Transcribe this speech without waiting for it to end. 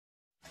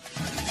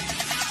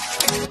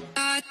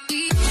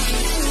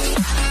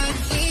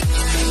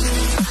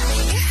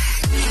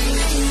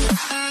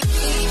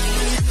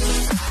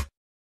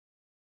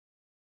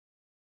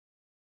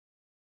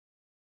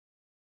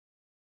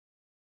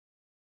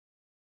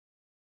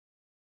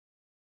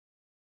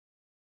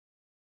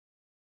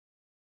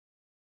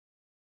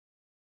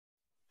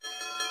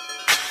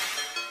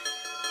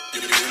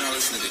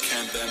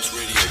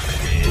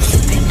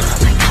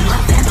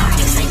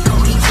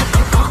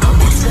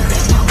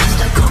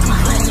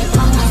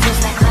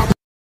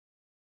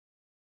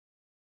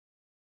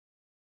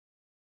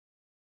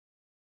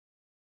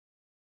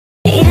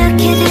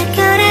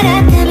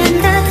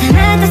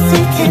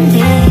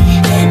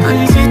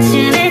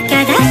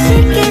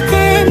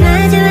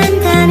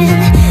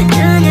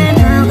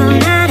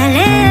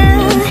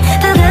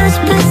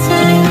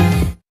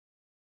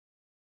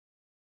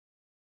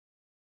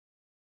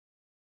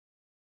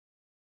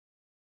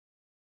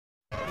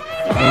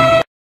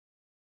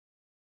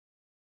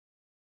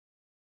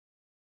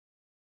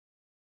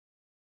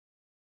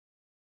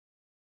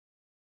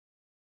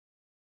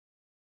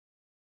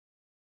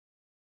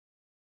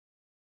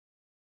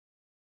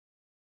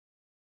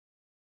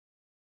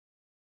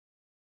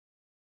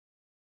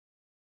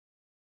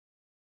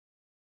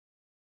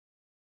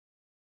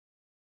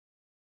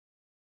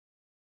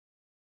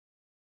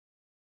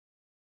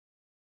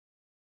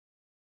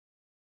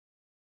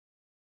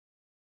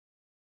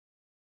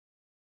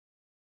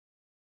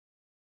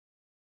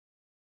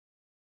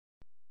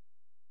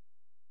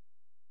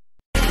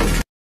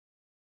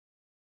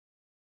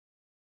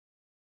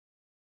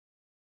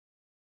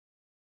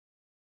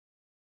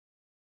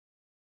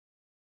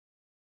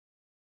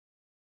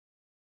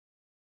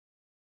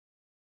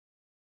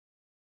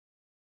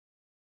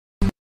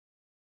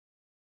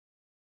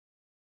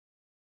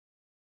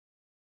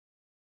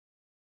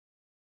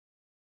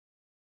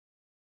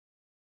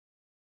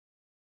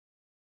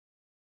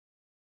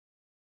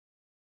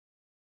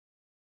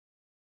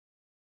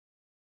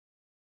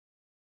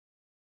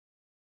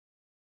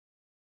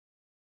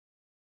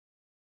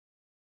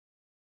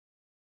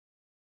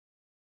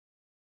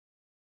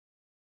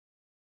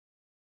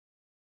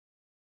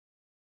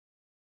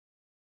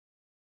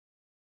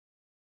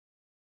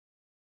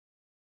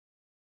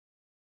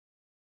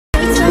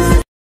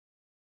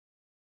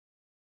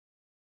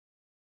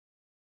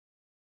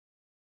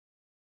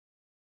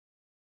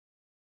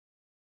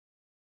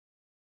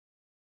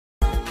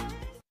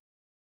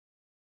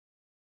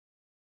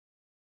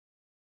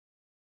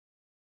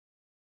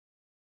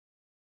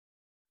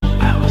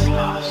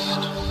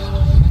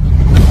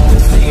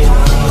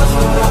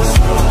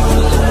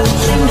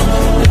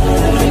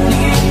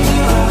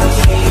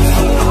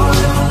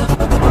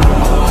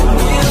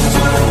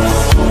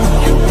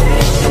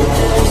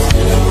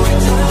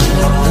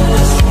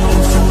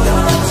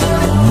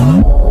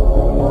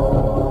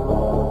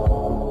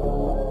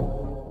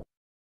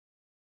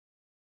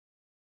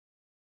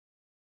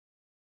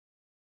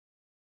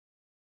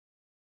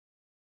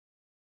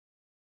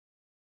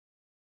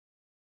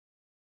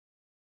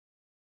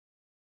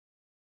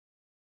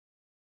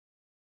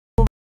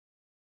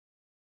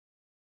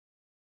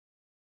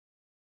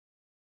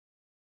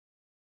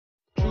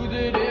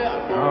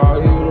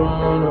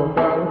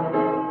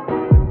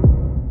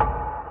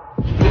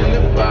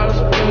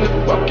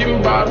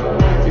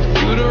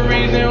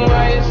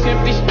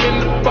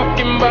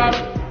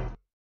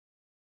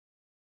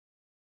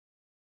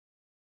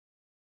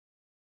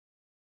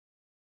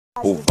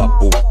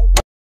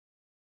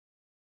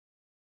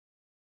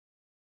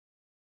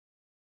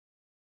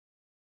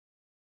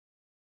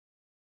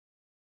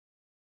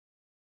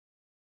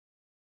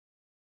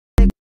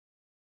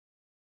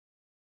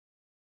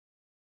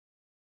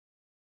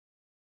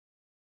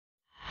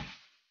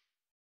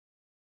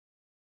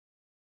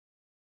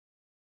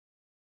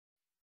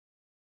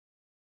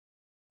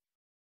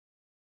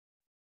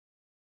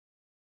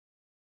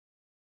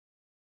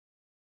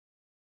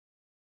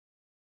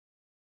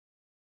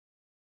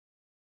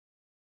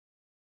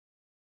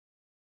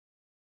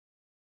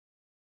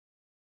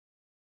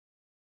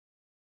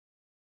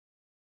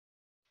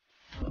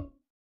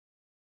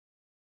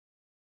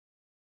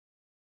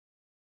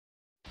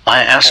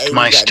I asked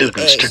my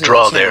students to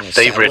draw their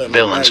favorite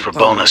villains for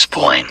bonus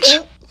points.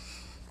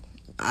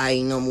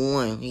 Alright, number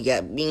 1, we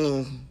got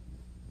Beanie.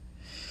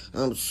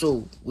 Number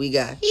 2, we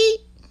got Heat.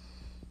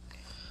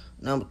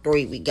 Number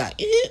 3, we got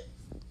It.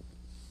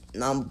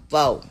 Number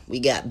 4, we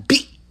got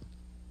B.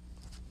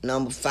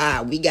 Number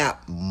 5, we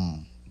got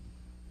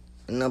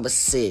Number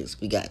 6,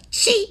 we got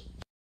Cheat.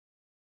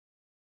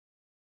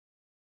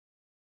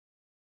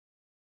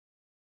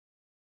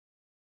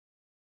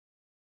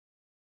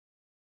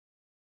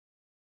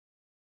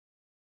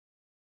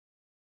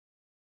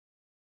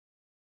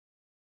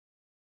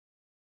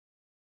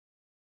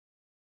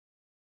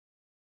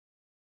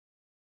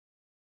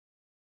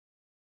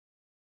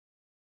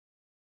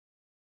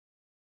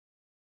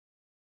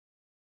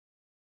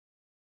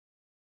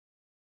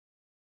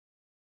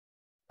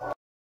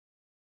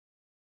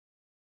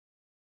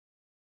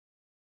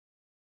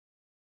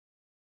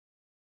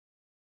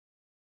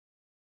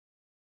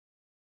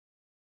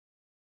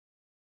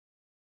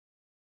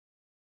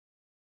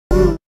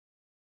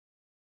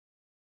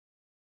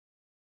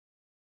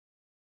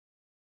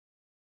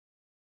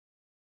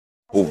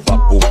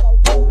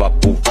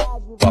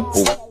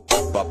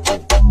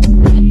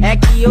 É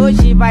que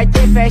hoje vai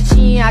ter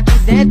festinha aqui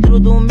dentro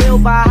do meu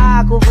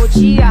barraco. Vou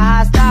te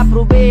arrastar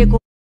pro beco.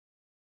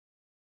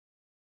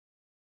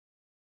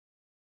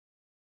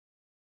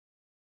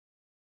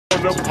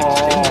 นภา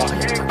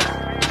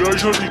เดย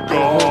ชนิก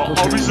า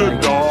อภิส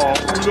ดา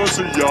อุลส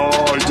ยา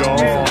ยา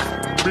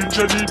บินช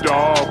นิด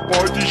าปอ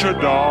ยติช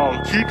ดา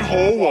คิดโห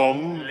วัง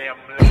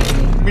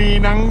มี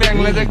หนังแดง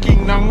และจะกิ่ง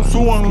หนัง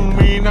ส่วง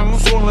มีหนัง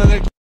ส่วงและจะ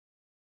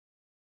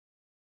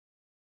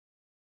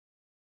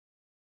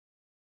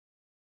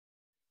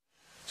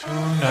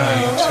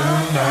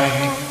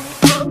Tonight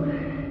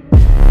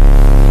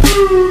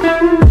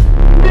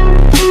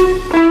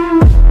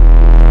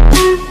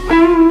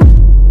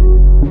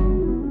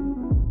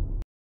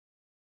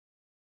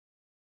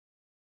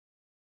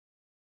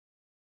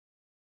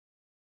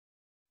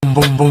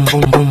Boom boom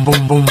boom boom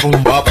boom boom boom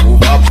vapu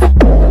vapu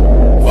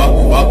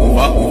vapu vapu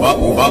vapu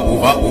vapu vapu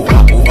vapu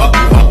vapu vapu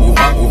vapu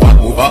vapu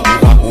vapu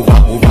vapu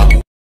vapu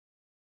vapu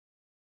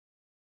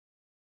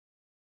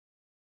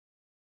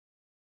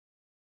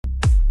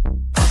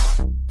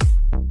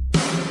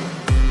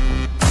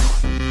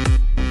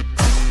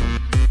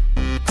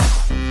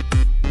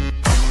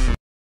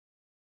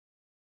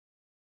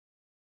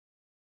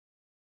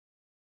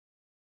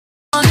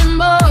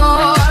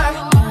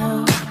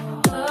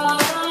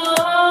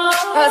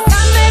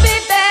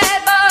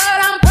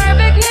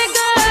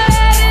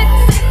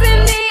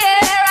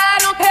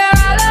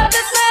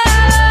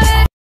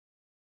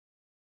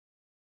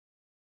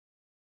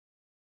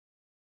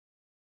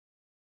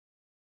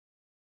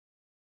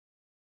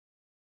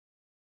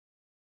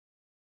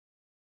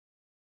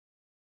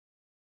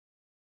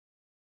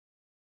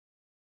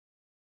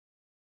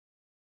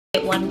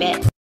One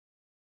bit.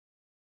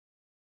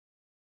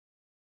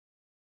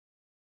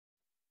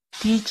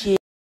 DJ.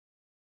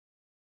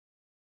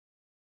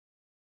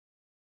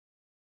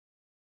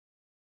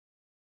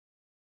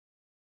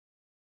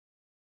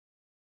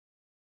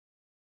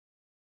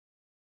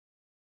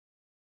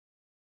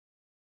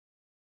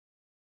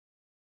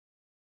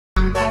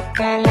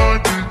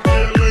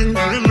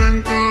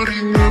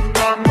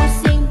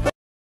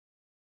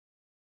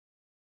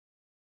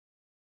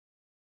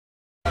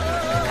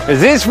 Is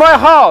this my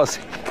house?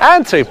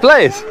 Entry,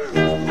 please.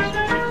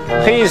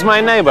 He is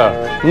my neighbor,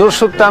 Nur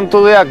Sultan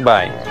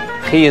Tuliakbay.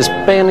 He is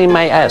painting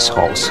my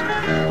assholes.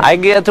 I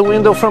get a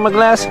window from a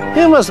glass,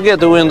 he must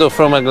get a window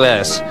from a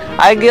glass.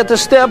 I get a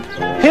step,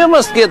 he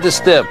must get a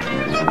step.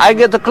 I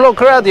get a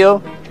clock radio,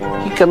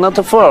 he cannot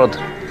afford.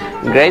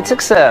 Great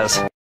success.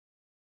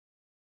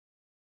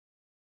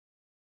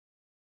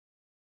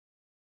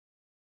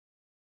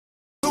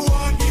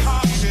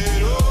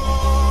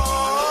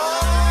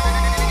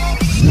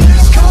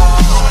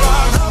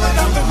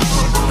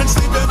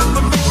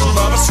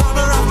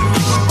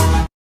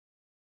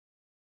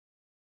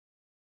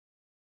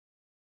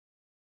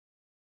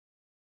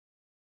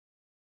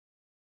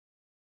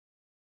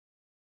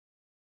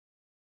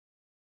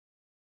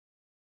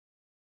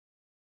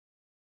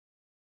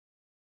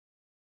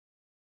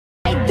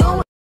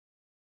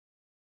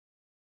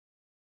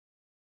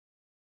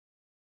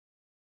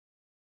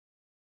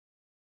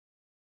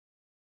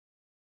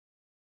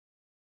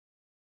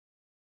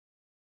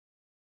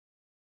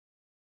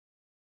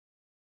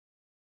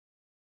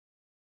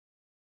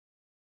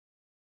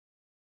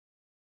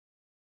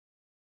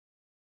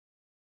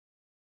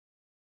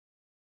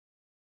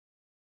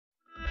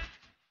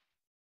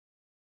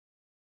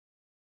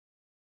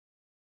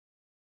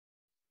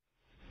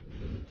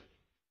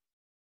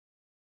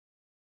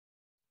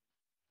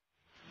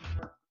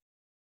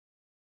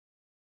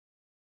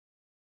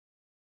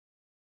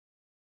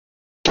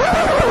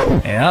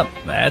 Yep,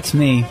 that's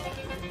me.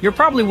 You're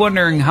probably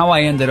wondering how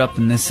I ended up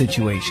in this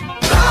situation.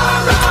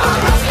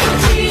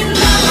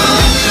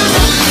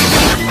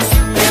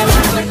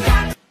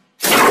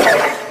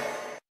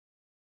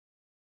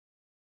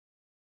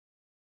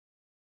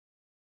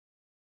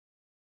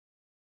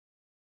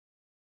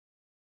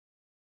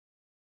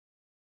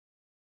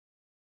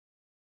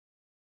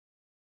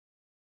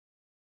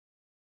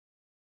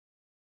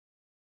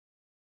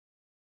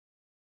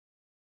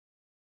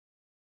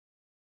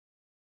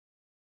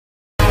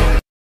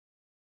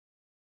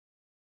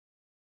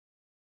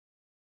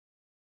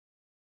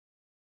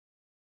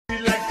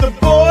 Like the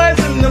boys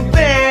in the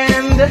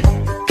band,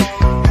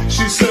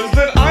 she says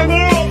that I'm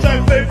her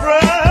all-time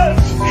favorite.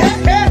 Hey,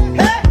 hey,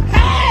 hey,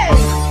 hey!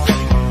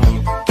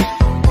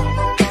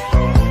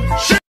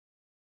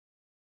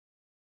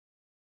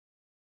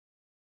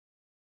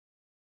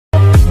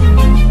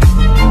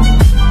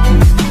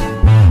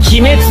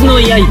 Kimetsu no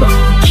Yaiba.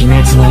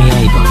 Kimetsu no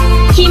Yaiba.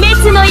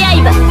 Kimetsu no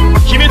Yaiba.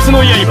 Kimetsu no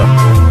Yaiba.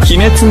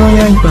 Kimetsu no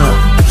Yaiba.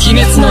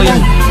 Kimetsu no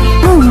Yaiba.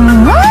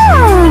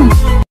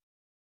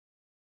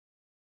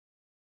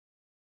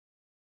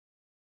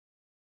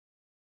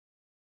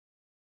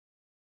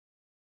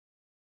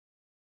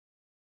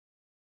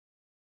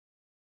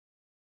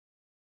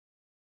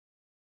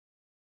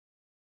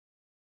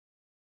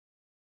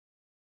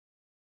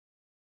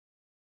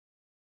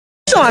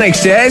 Sonic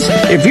says,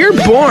 if you're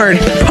bored,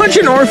 punch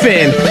an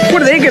orphan.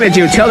 What are they gonna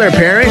do, tell their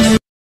parents?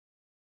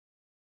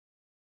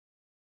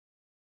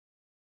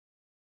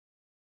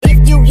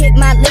 If you hit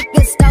my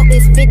liquor store,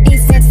 it's 50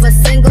 cents for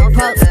single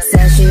post.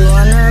 Says she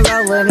wanna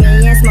roll with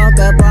me and smoke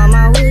up all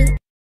my weed.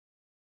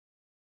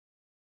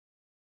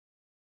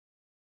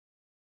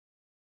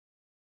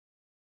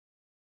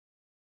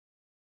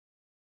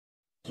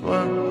 You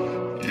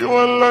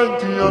are like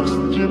the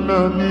oxygen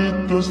I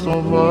need to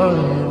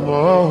survive.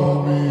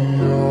 I'll be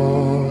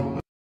yours.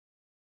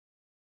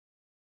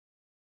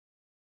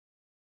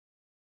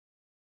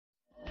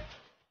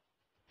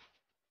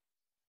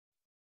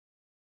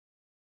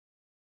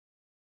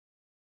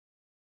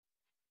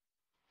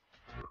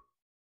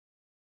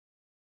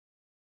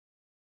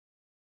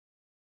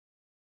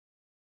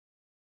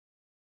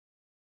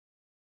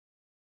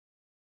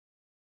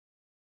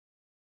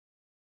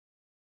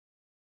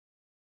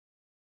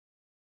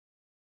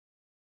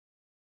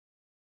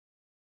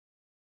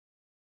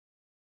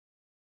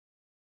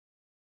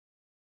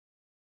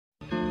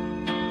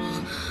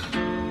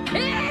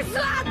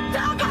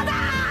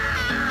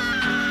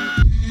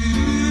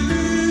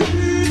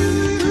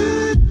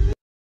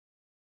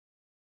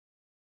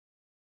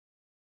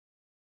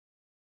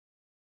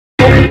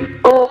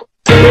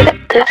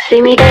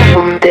シミュレーシ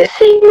ョンで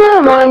死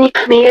ぬ前に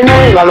見え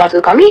ないはま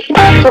ず紙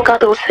だとか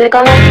どうせ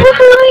かなな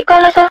いか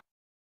らさ。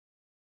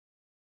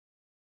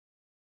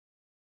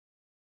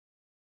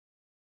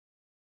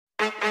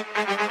ごめん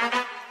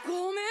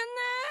ね。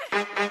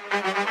こ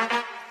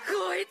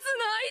いつ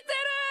泣いて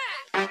る。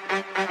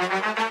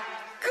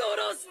殺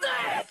した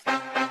い。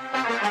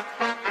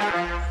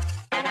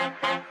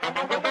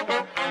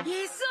一緒に遊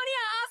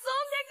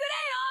んでくれ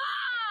よ。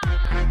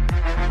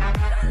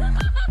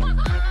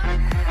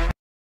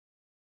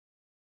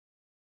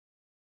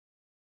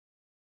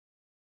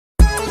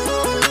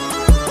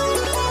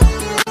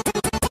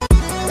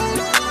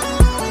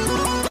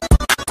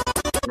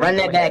Run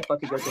that back,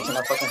 fucking girl, and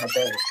I fucking her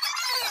bed.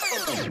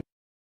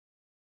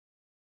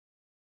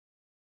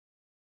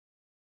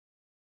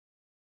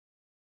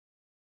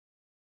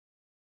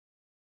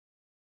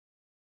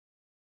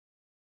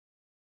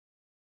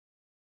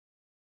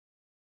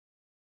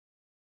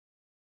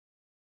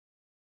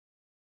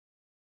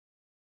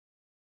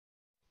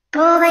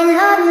 Oh, I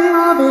love you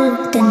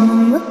more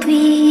than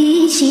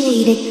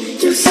appreciate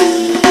it. You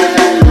see,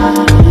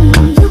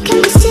 you can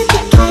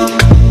reciprocate.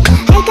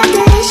 I got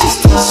delicious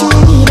taste. You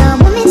need a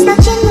woman's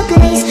touch in your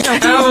place. I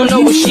don't know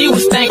what she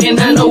was thinking.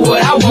 I know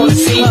what I wanna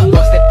see.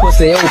 Bust that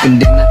pussy open,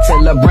 then I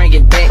tell her bring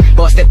it back.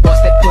 Bust that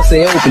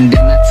pussy open,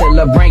 then I tell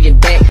her bring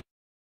it back.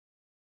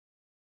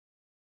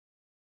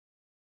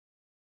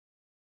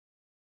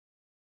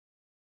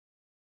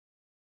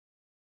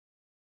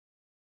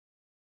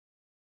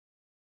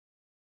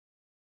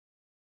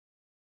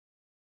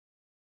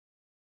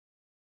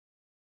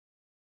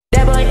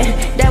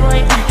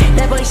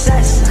 That boy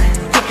sus.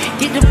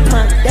 Get the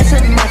pump, that's a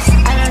must.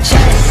 I don't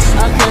trust.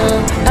 Oh cool,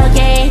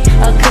 okay,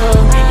 oh cool.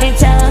 And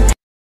tell.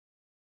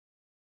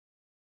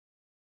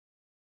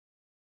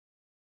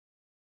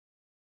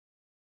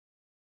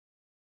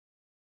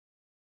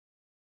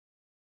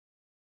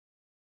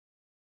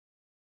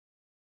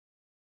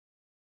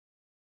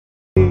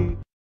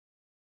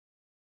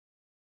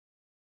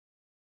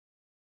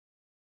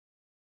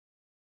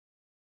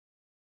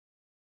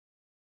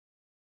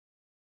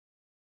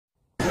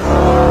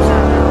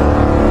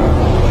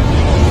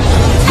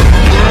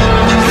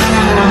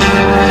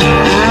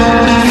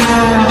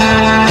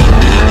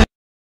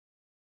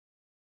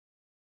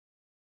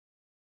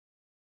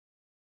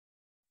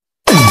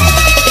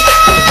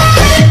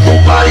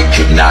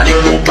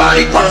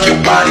 Hypnotic, rock your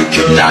body,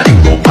 hypnotic,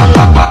 go pop,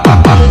 pop, pop,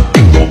 pop, pop.